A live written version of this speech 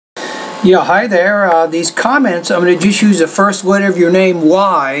Yeah, hi there. These comments, I'm going to just use the first letter of your name,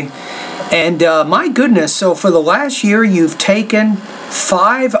 Y. And my goodness, so for the last year, you've taken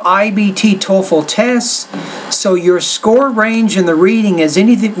 5 IBT TOEFL tests. So your score range in the reading is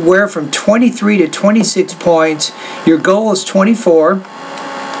anywhere from 23 to 26 points. Your goal is 24.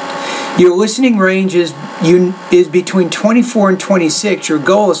 Your listening range is between 24 and 26. Your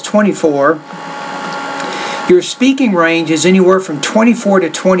goal is 24. Your speaking range is anywhere from 24 to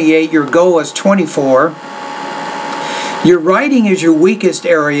 28. Your goal is 24. Your writing is your weakest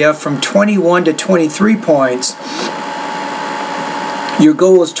area from 21 to 23 points. Your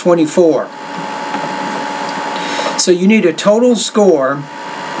goal is 24. So you need a total score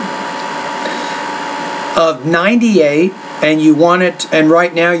of 98, and you want it, and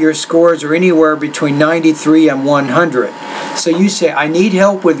right now your scores are anywhere between 93 and 100. So you say, I need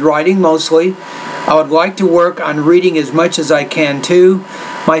help with writing mostly. I would like to work on reading as much as I can too.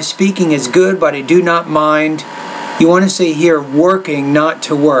 My speaking is good, but I do not mind. You want to say here, working, not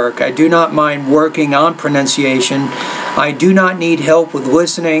to work. I do not mind working on pronunciation. I do not need help with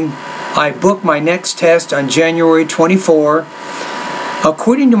listening. I booked my next test on January 24.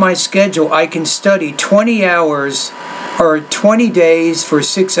 According to my schedule, I can study 20 hours or 20 days for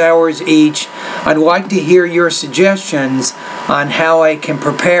 6 hours each. I'd like to hear your suggestions on how I can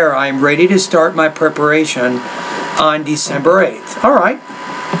prepare. I'm ready to start my preparation on December 8th. All right.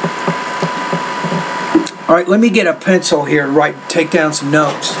 All right, let me get a pencil here and take down some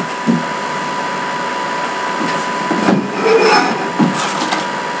notes.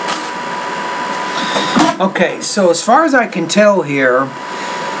 Okay, so as far as I can tell here,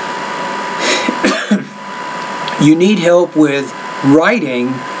 you need help with writing,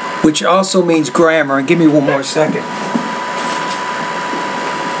 which also means grammar. And give me one more second.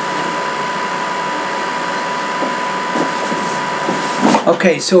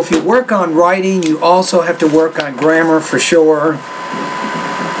 Okay, so if you work on writing, you also have to work on grammar for sure.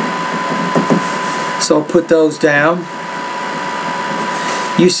 So I'll put those down.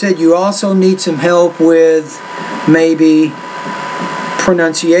 You said you also need some help with maybe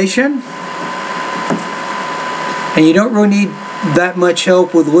pronunciation. And you don't really need that much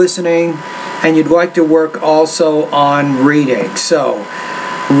help with listening, and you'd like to work also on reading. So,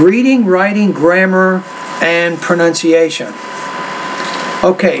 reading, writing, grammar, and pronunciation.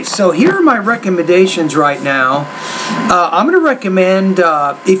 Okay, so here are my recommendations right now. I'm going to recommend,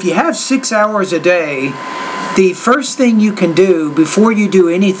 if you have 6 hours a day, the first thing you can do before you do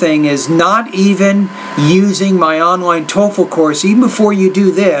anything is not even using my online TOEFL course. Even before you do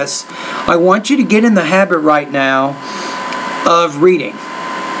this, I want you to get in the habit right now of reading.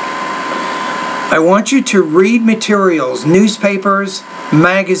 I want you to read materials, newspapers,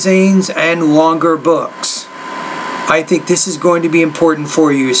 magazines, and longer books. I think this is going to be important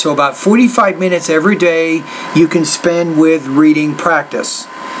for you. So about 45 minutes every day you can spend with reading practice.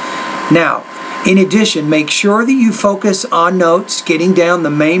 Now, in addition, make sure that you focus on notes, getting down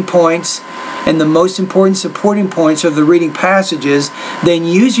the main points and the most important supporting points of the reading passages. Then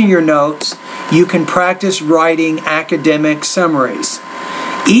using your notes, you can practice writing academic summaries.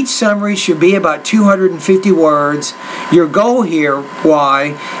 Each summary should be about 250 words. Your goal here,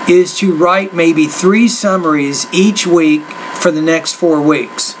 Y, is to write maybe 3 summaries each week for the next 4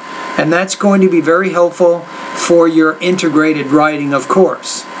 weeks. And that's going to be very helpful for your integrated writing, of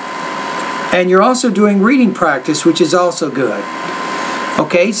course. And you're also doing reading practice, which is also good.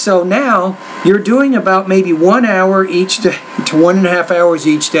 Okay, so now you're doing about maybe 1 hour each day to 1.5 hours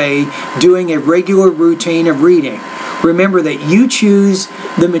each day doing a regular routine of reading. Remember that you choose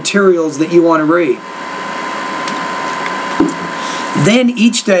the materials that you want to read. Then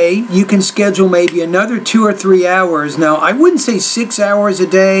each day you can schedule maybe another 2 or 3 hours. Now, I wouldn't say 6 hours a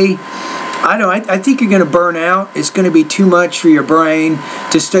day. I think you're going to burn out. It's going to be too much for your brain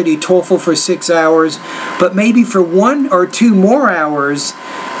to study TOEFL for 6 hours. But maybe for 1 or 2 more hours,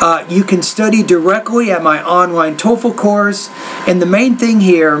 you can study directly at my online TOEFL course. And the main thing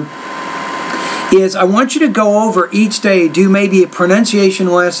here is I want you to go over each day, do maybe a pronunciation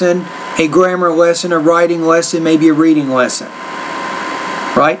lesson, a grammar lesson, a writing lesson, maybe a reading lesson.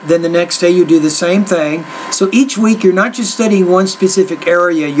 Right? Then the next day you do the same thing. So each week you're not just studying one specific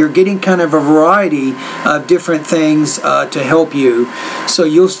area, you're getting kind of a variety of different things to help you. So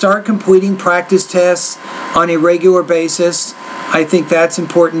you'll start completing practice tests on a regular basis. I think that's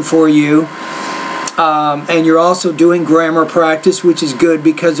important for you. And you're also doing grammar practice, which is good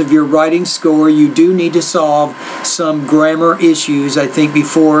because of your writing score. You do need to solve some grammar issues, I think,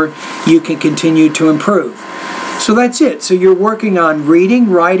 before you can continue to improve. So that's it. So you're working on reading,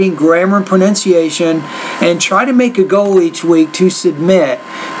 writing, grammar, and pronunciation, and try to make a goal each week to submit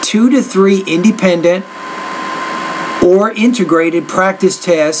 2 to 3 independent or integrated practice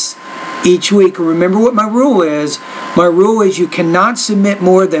tests each week. Remember what my rule is. My rule is you cannot submit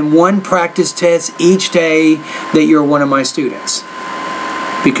more than 1 practice test each day that you're one of my students,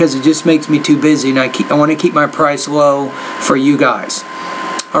 because it just makes me too busy, and I want to keep my price low for you guys.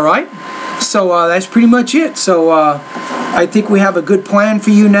 All right? So that's pretty much it. So I think we have a good plan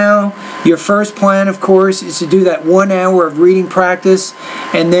for you now. Your first plan, of course, is to do that 1 hour of reading practice,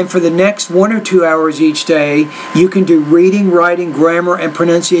 and then for the next 1 or 2 hours each day, you can do reading, writing, grammar, and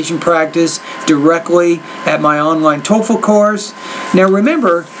pronunciation practice directly at my online TOEFL course. Now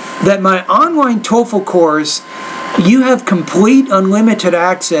remember that my online TOEFL course, you have complete unlimited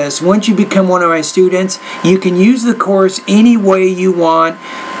access. Once you become one of my students, you can use the course any way you want,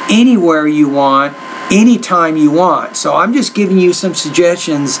 anywhere you want, anytime you want. So I'm just giving you some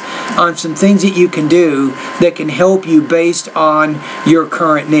suggestions on some things that you can do that can help you based on your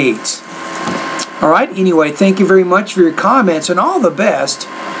current needs. All right, anyway, thank you very much for your comments, and all the best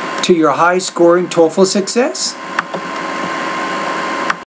to your high-scoring TOEFL success.